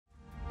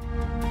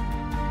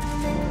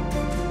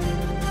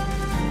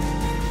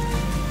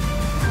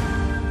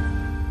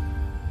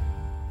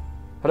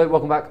Hello,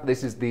 welcome back.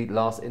 This is the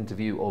last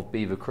interview of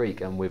Beaver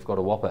Creek, and we've got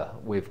a whopper.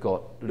 We've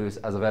got Luis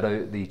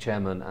Azevedo, the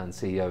chairman and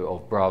CEO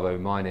of BRVO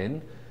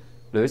Mining.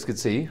 Luis, good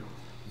to see you.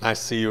 Nice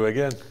to see you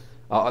again.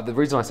 The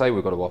reason I say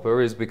we've got a whopper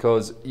is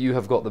because you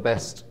have got the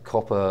best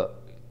copper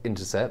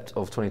intercept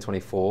of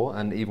 2024,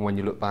 and even when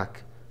you look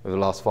back over the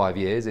last 5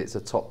 years, it's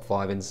a top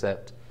 5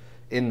 intercept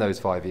in those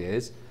 5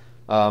 years.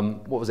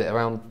 What was it,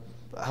 around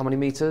how many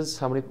meters?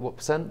 What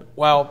percent?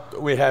 Well,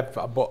 we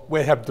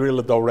have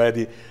drilled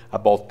already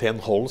about 10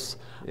 holes.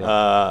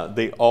 Yeah.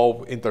 They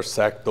all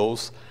intersect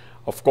those.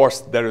 Of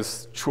course, there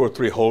is 2 or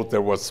 3 holes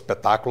that was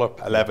spectacular.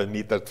 11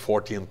 meters,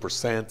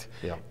 14%.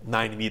 Yeah.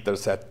 9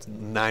 meters at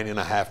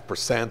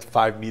 9.5%.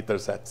 5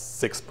 meters at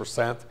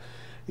 6%.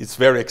 It's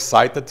very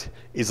excited.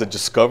 It's a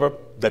discovery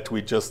that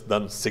we just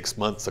done 6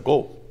 months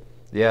ago.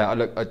 Yeah,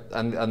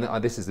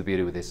 and this is the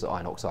beauty with this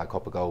iron oxide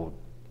copper gold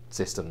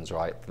systems,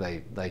 right?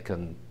 They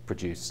can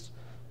produce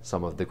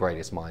some of the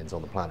greatest mines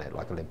on the planet,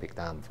 like Olympic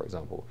Dam, for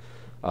example.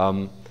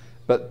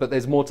 But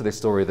there's more to this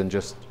story than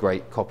just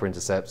great copper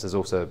intercepts. There's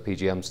also a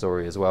PGM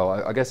story as well.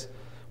 I guess,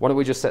 why don't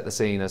we just set the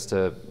scene as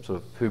to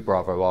sort of who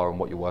BRVO are and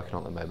what you're working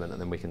on at the moment, and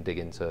then we can dig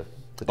into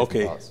the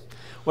different parts.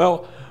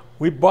 Well,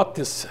 we bought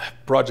this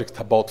project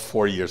about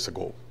 4 years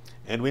ago,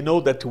 and we know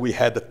that we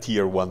had a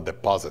tier 1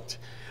 deposit.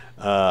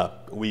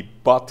 We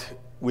bought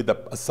with the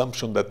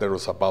assumption that there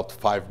was about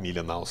 5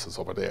 million ounces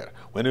over there.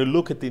 When we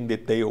look at it in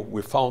detail,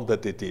 we found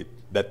that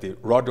the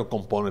rhodium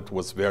component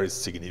was very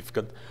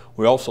significant.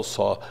 We also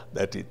saw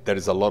that there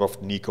is a lot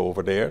of nickel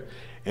over there.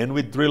 And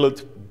we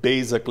drilled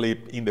basically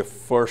in the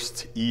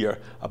first year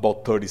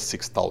about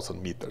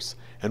 36,000 meters.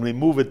 And we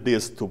moved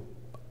this to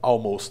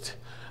almost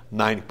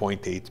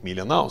 9.8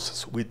 million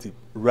ounces with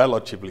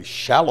relatively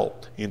shallow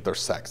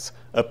intersects,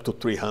 up to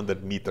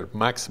 300 meter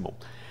maximum.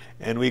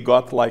 And we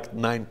got like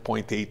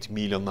 9.8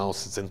 million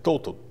ounces in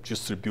total,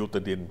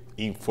 distributed in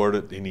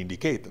inferred and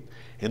indicated.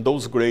 And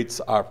those grades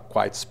are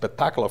quite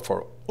spectacular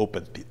for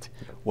open pit,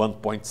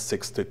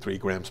 1.63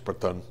 grams per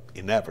ton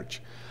in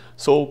average.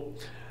 So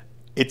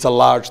it's a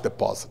large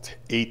deposit,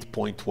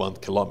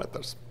 8.1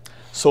 kilometers.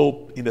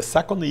 So in the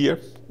second year,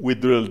 we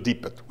drilled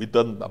deeper. We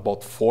done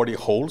about 40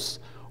 holes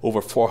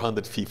over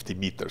 450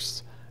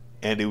 meters.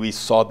 And we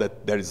saw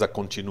that there is a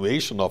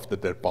continuation of the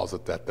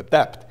deposit at the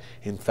depth.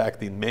 In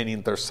fact, in many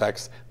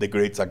intersects, the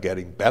grades are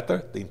getting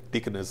better, the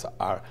thickness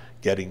are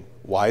getting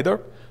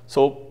wider.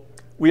 So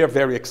we are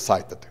very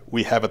excited.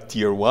 We have a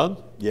tier 1,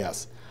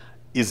 yes.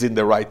 Is in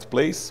the right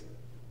place?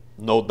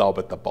 No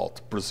doubt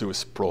about. Brazil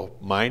is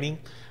pro-mining.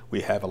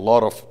 We have a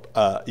lot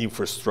of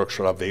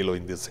infrastructure available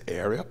in this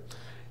area.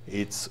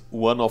 It's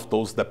one of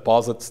those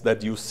deposits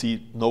that you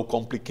see no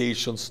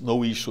complications,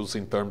 no issues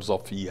in terms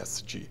of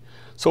ESG.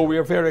 So we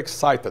are very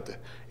excited.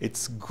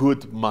 It's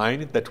good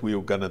mine that we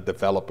are going to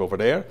develop over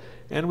there.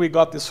 And we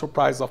got the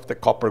surprise of the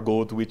copper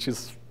gold, which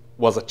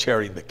was a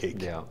cherry in the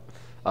cake. Yeah.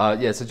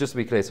 Yeah, so just to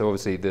be clear, so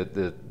obviously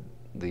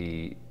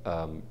the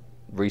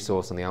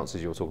resource and the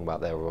ounces you were talking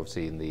about there were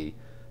obviously in the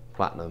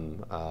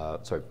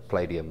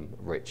palladium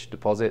rich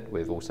deposit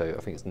with also,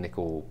 I think it's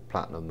nickel,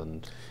 platinum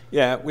and...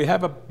 Yeah, we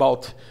have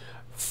about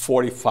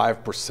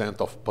 45%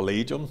 of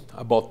palladium,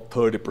 about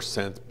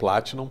 30%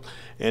 platinum,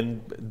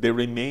 and the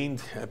remaining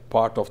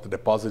part of the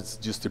deposit is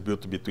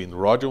distributed between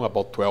rhodium,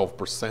 about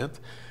 12%,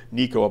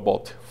 nickel,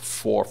 about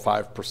 4 or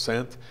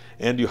 5%,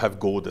 and you have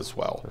gold as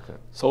well. Okay.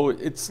 So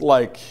it's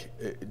like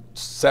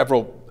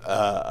several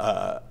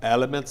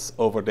elements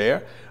over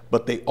there,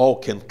 but they all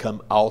can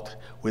come out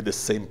with the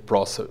same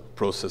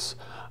process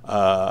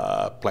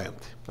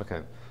plant.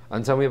 Okay,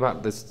 and tell me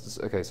about this.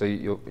 Okay, so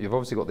you've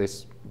obviously got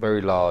this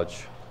very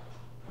large,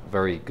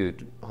 very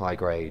good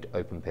high-grade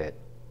open pit,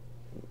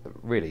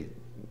 really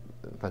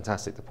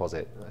fantastic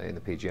deposit in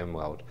the PGM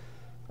world.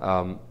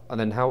 And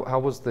then how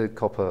was the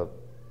copper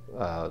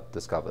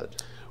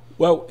discovered?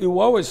 Well, you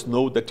always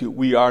know that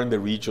we are in the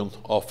region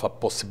of a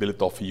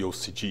possibility of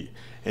EOCG,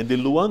 and the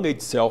Luanga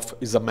itself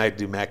is a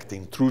magmatic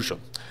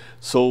intrusion.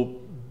 So,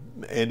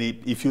 and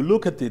if you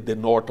look at the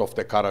north of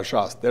the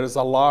Carajás, there is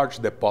a large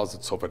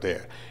deposits over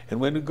there. And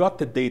when we got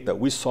the data,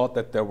 we saw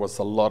that there was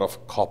a lot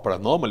of copper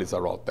anomalies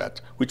around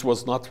that, which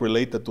was not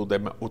related to the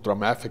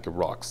ultramafic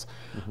rocks.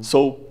 Mm-hmm.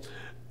 So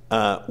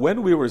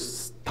when we were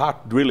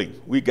start drilling,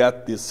 we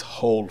got this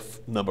hole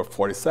number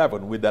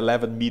 47 with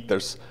 11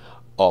 meters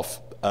of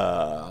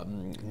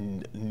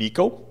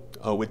nickel,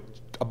 with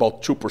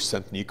about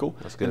 2% nickel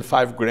and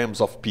 5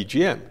 grams of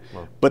PGM.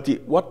 Wow. But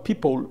what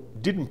people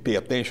didn't pay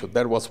attention,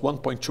 there was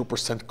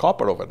 1.2%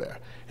 copper over there,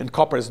 and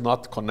copper is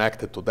not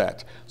connected to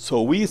that.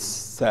 So we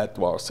said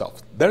to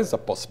ourselves, there is a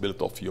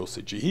possibility of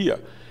EOCG here,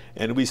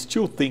 and we're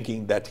still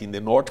thinking that in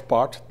the north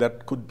part, there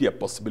could be a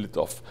possibility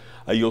of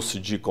a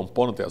EOCG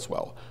component as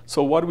well.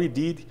 So what we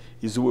did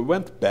is we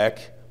went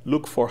back,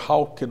 looked for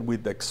how can we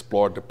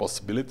explore the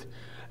possibility,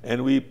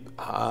 and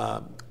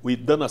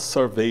we've done a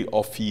survey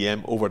of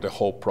EM over the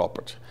whole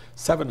property,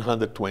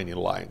 720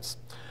 lines.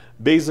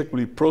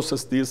 Basically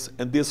process this,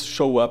 and this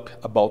show up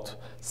about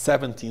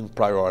 17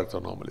 priority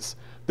anomalies.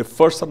 The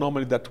first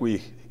anomaly that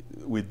we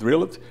we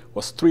drilled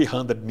was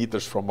 300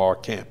 meters from our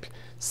camp,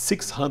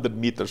 600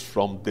 meters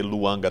from the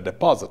Luanga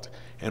deposit,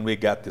 and we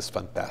got these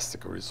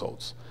fantastic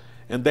results.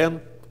 And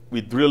then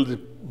we drilled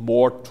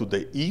more to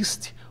the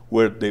east,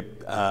 where the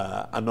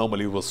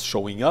anomaly was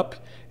showing up,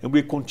 and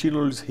we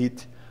continuously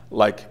hit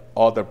like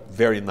other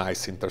very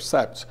nice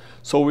intercepts.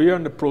 So we are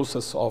in the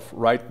process of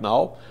right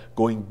now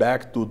going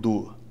back to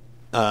do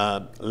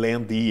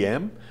land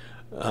EM,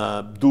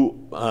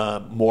 do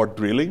more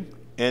drilling,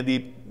 and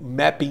the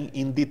mapping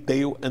in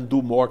detail, and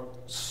do more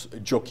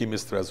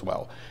geochemistry as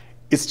well.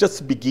 It's just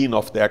the beginning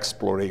of the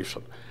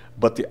exploration.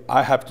 But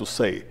I have to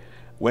say,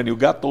 when you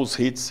got those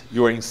hits,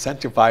 you are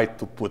incentivized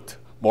to put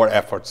more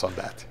efforts on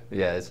that.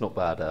 Yeah, it's not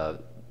bad.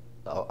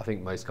 I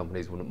think most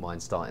companies wouldn't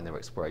mind starting their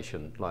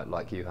exploration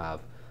like you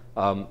have.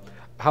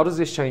 How does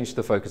this change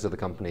the focus of the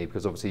company?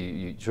 Because obviously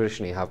you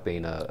traditionally have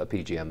been a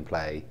PGM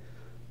play.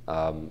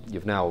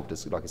 You've now,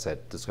 like I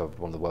said, discovered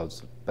one of the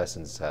world's best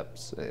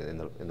intercepts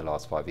in the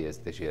last 5 years.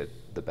 This year,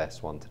 the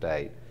best one to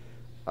date.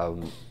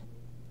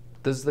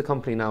 Does the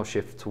company now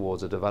shift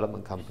towards a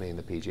development company in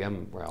the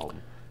PGM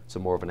realm, so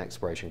more of an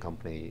exploration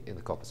company in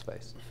the copper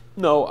space?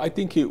 No, I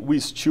think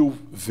we're still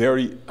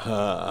very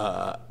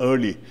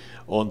early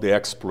on the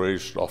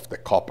exploration of the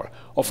copper.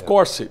 Of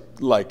course,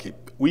 like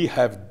we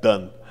have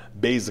done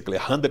basically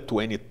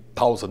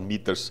 120,000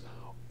 meters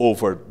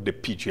over the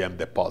PGM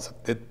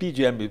deposit. The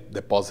PGM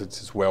deposit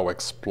is well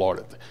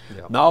explored.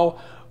 Yeah. Now,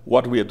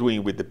 what we are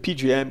doing with the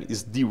PGM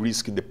is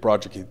de-risking the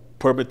project,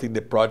 permitting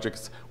the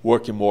projects,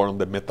 working more on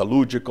the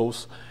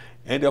metallurgicals,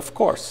 and of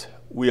course,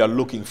 we are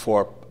looking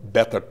for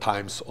better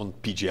times on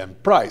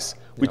PGM price,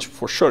 which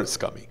for sure is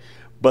coming.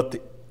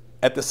 But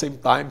at the same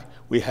time,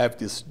 we have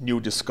this new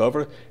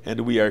discovery,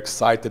 and we are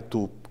excited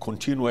to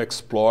continue to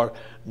explore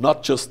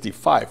not just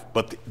T5,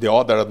 but the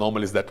other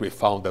anomalies that we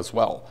found as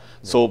well.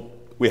 Yeah. So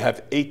we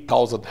have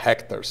 8,000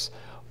 hectares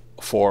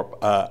for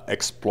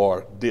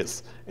explore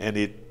this, and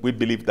we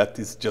believe that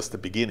is just the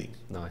beginning.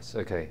 Nice.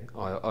 Okay.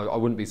 I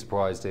wouldn't be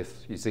surprised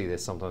if you see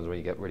this sometimes when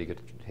you get really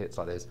good hits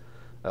like this.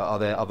 Are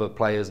there other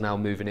players now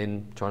moving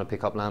in, trying to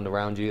pick up land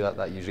around you?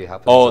 That usually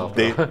happens. Oh,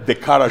 the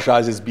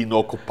Carajás has been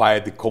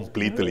occupied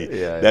completely.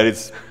 There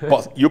is,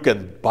 you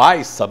can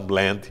buy some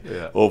land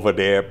over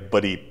there,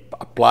 but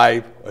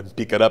apply and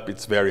pick it up,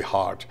 it's very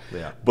hard.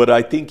 But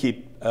I think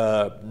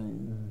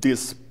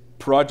this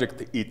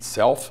project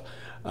itself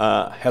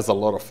has a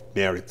lot of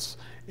merits.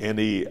 And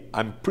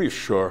I'm pretty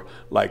sure,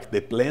 like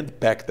the land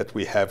pack that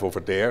we have over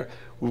there,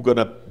 we're going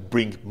to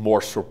bring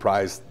more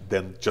surprise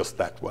than just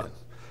that one.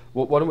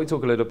 Well, why don't we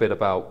talk a little bit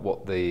about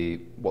what the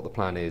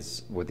plan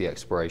is with the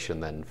exploration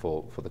then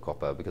for the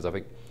copper? Because I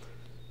think,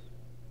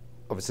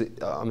 obviously,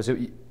 I'm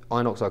assuming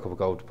iron oxide copper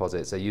gold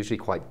deposits, they're usually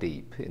quite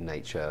deep in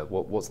nature.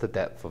 What's the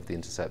depth of the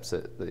intercepts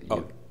that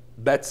you...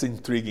 That's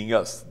intriguing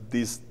us.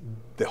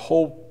 The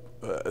whole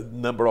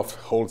number of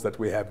holes that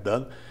we have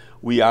done,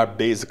 we are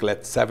basically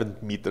at 7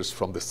 meters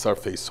from the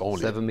surface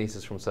only. 7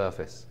 meters from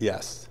surface?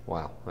 Yes.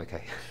 Wow,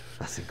 okay.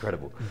 That's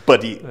incredible.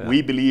 But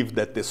we believe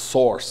that the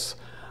source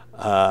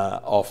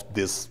of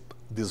this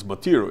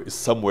material is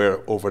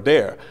somewhere over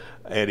there,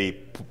 and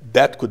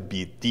that could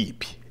be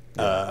deep,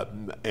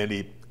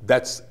 and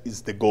that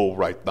is the goal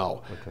right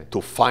now,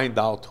 to find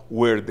out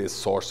where the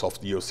source of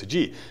the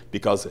OCG,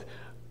 because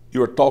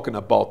you're talking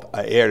about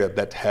an area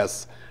that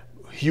has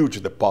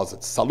huge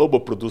deposits.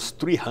 Salobo produced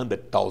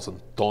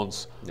 300,000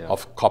 tons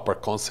of copper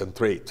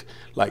concentrate,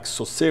 like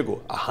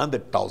Sossego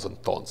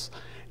 100,000 tons,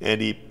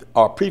 and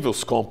our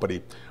previous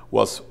company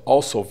was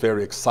also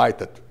very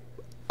excited.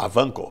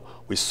 Avanco,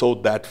 we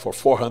sold that for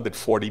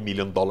 $440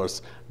 million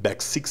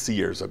back 6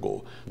 years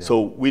ago.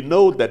 So we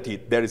know that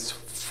there is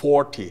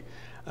 40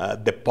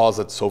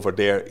 deposits over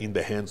there in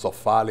the hands of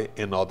Vale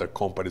and other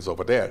companies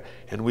over there,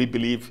 and we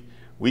believe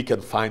we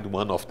can find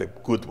one of the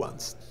good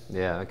ones.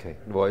 Yeah, okay.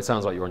 Well, it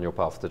sounds like you're on your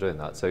path to doing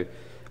that. So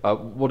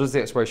what does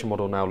the exploration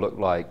model now look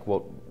like?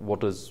 What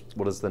does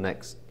the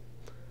next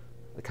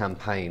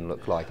campaign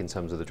look like in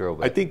terms of the drill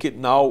bit? I think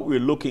we're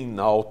looking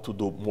now to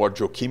do more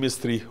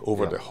geochemistry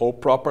over the whole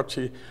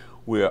property.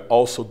 We are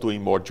also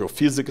doing more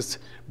geophysics,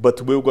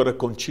 but we're going to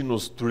continue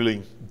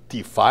drilling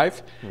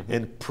T5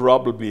 and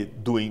probably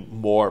doing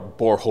more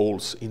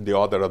boreholes in the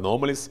other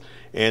anomalies.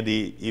 And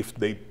if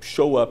they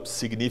show up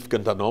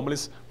significant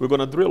anomalies, we're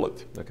going to drill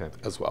it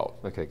as well.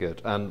 Okay,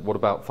 good. And what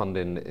about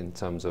funding in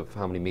terms of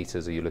how many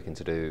meters are you looking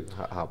to do?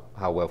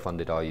 How well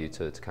funded are you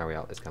to carry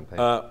out this campaign?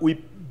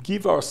 We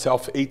give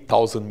ourselves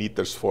 8,000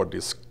 meters for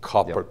this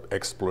copper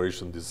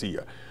exploration this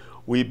year.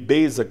 We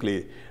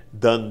basically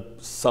done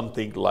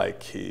something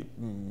like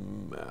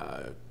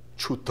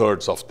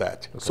 2/3 of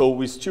that. So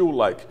we still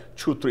like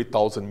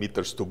 2,000–3,000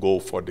 meters to go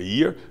for the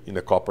year in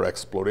the copper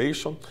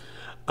exploration.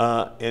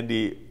 And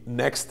the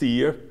next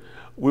year,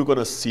 we're going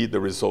to see the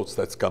results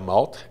that come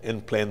out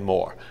and plan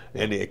more.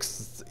 And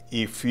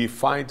if we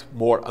find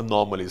more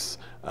anomalies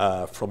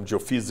from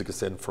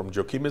geophysics and from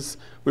geochemists,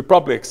 we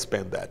probably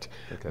expand that.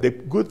 The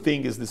good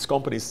thing is this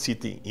company is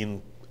sitting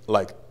in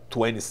like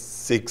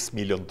 $26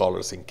 million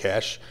in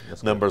cash,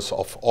 That's numbers good.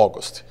 Of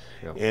August.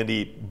 Yeah.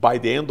 And by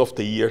the end of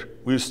the year,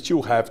 we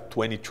still have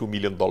 $22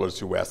 million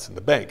US in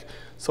the bank.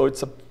 So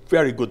it's a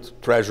very good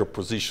treasure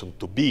position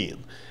to be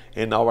in.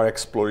 And our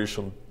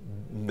exploration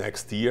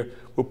next year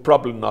will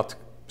probably not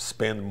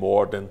spend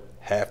more than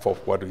half of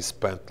what we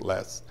spent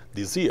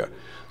this year.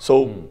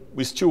 So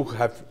we still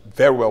have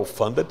very well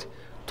funded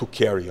to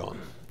carry on.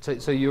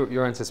 So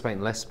you're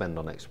anticipating less spend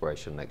on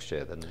exploration next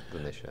year than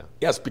this year?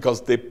 Yes, because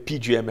the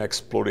PGM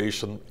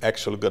exploration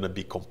actually going to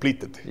be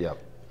completed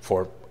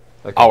for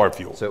our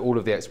view. So all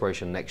of the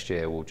exploration next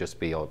year will just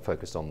be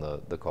focused on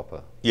the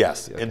copper?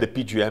 Yes, and the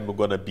PGM are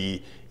going to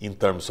be in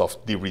terms of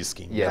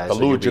de-risking,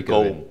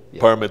 metallurgical, so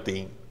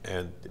permitting,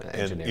 and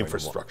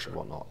infrastructure. And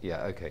whatnot.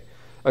 Yeah, okay.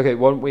 Okay,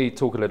 why don't we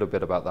talk a little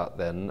bit about that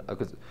then?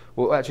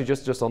 Well, actually,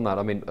 just on that,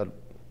 I mean,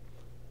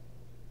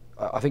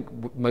 I think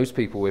most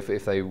people,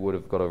 if they would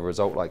have got a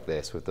result like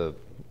this with the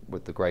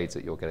grades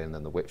that you're getting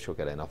and the widths you're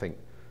getting, I think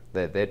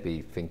they'd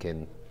be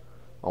thinking,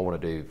 I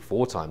want to do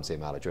 4 times the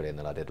amount of drilling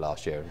than I did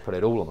last year and put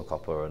it all on the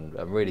copper and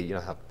really, you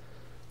know, have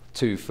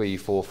 2, 3,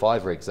 4,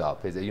 5 rigs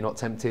up. Are you not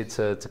tempted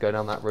to go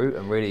down that route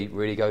and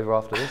really go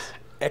after this?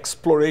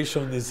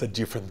 Exploration is a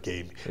different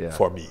game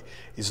for me.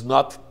 It's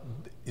not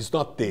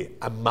the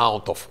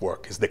amount of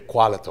work, it's the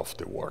quality of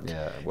the work.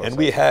 And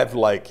we have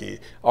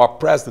our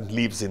president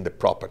lives in the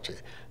property.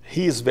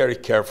 He is very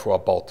careful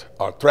about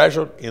our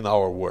treasure in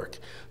our work.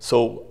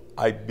 So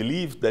I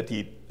believe that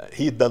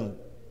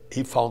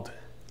he found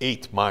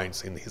 8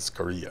 mines in his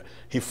career.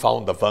 He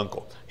found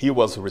Avanco. He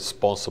was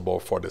responsible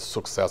for the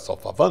success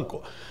of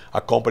Avanco,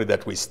 a company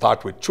that we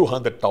start with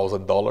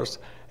 $200,000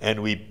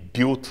 and we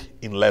built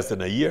in less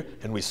than a year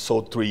and we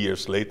sold 3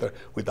 years later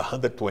with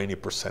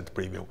 120%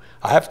 premium.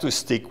 I have to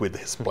stick with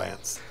his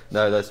plans.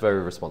 No, that's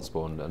very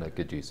responsible and a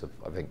good use of,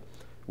 I think,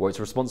 well, it's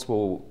a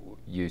responsible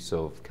use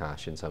of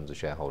cash in terms of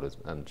shareholders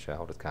and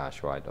shareholders'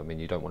 cash, right? I mean,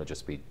 you don't want to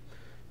just be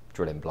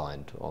drilling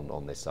blind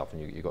on this stuff,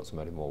 and you've got some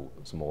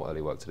more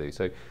early work to do.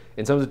 So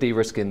in terms of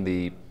de-risking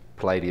the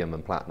palladium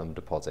and platinum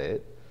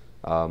deposit,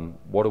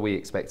 what are we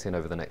expecting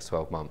over the next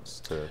 12 months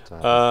to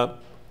happen?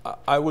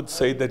 I would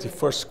say that the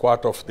first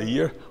quarter of the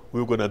year,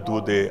 we're going to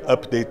do the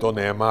update on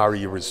the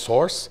MRE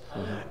resource,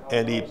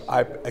 and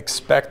I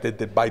expected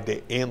that by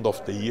the end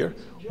of the year,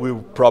 we're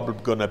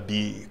probably going to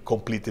be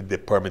completed the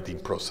permitting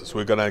process.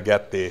 We're going to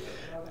get the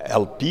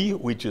LP,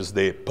 which is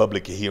the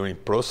public hearing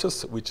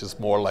process, which is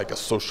more like a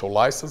social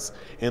license,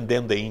 and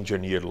then the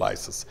engineer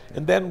license.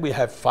 And then we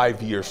have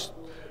 5 years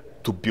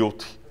to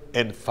build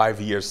and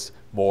 5 years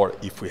more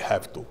if we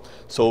have to.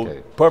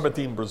 So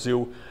permitting in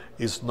Brazil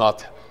is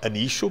not an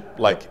issue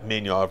like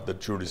many of the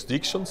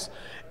jurisdictions.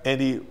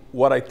 And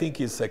what I think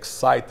is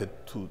excited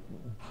to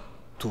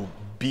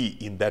be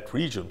in that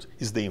region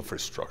is the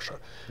infrastructure.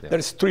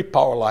 There's 3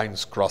 power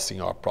lines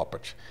crossing our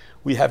property.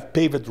 We have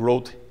paved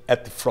road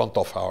at the front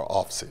of our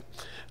office.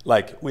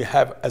 We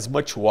have as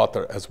much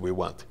water as we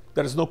want.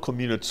 There is no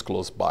communities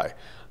close by.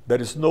 There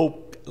is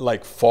no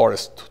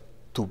forest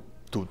to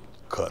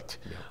cut.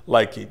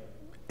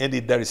 And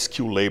there is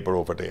skilled labor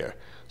over there.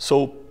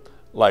 So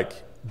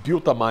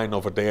build a mine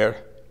over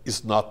there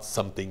is not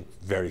something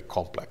very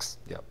complex.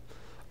 Yeah.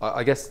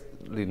 I guess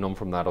leading on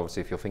from that,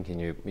 obviously, if you're thinking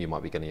you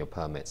might be getting your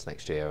permits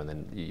next year, and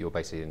then you've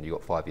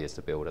got 5 years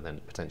to build, and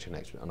then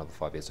potentially another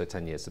 5 years, so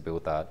 10 years to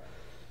build that.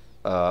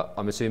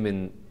 I'm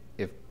assuming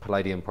if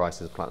palladium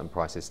prices, platinum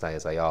prices stay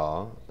as they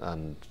are,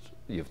 and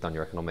you've done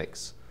your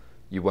economics,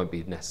 you won't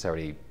be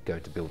necessarily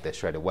going to build this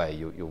straight away.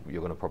 You're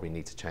going to probably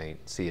need to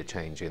see a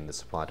change in the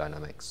supply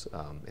dynamics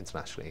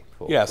internationally.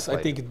 Yes,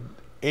 I think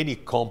any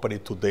company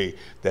today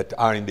that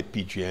are in the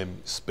PGM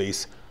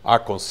space are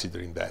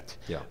considering that.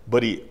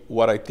 But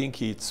what I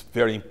think it's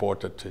very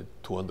important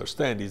to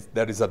understand is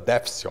there is a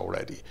deficit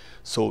already.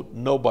 So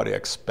nobody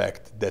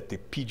expects that the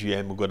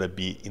PGM are going to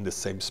be in the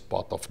same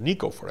spot of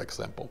nickel, for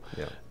example.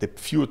 The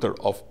future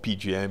of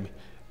PGM,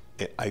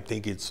 I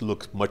think it's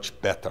looks much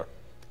better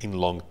in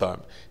long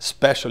term,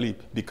 especially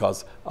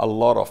because a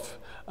lot of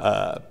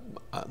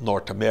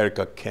North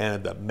America,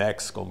 Canada,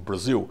 Mexico, and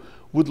Brazil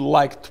would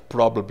like to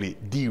probably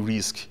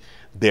de-risk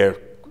their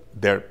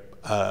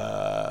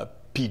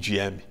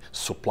PGM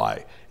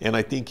supply. And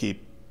I think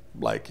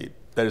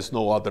there is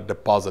no other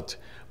deposit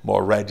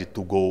more ready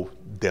to go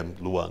than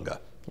Luanga.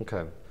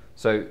 Okay,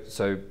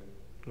 so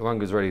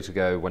Luanga's ready to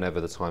go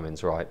whenever the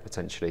timing's right,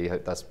 potentially.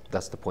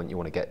 That's the point you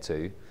want to get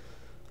to.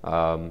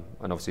 And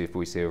obviously if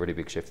we see a really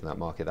big shift in that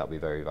market, that'll be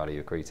very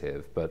value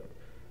accretive. But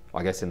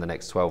I guess in the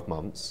next 12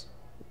 months,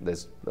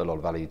 there's a lot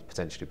of value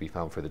potentially to be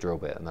found through the drill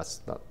bit, and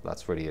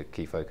that's really a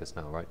key focus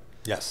now, right?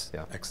 Yes,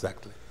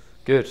 exactly.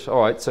 Good.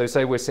 All right. So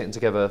say we're sitting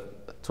together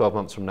 12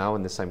 months from now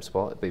in the same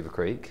spot at Beaver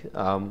Creek.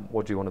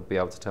 What do you want to be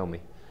able to tell me?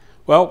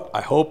 Well,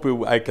 I hope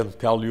I can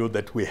tell you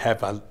that we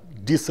have a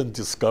decent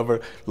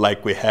discovery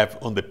like we have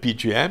on the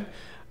PGM.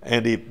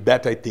 And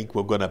that I think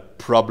we're going to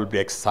probably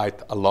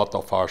excite a lot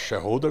of our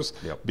shareholders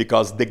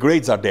because the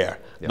grades are there.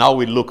 Now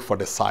we look for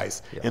the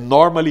size. And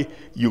normally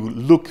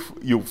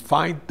you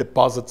find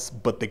deposits,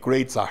 but the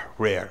grades are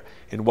rare.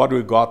 And what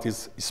we got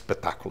is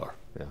spectacular.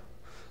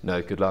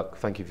 No, good luck.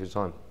 Thank you for your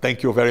time.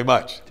 Thank you very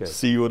much. Cheers.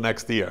 See you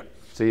next year.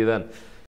 See you then.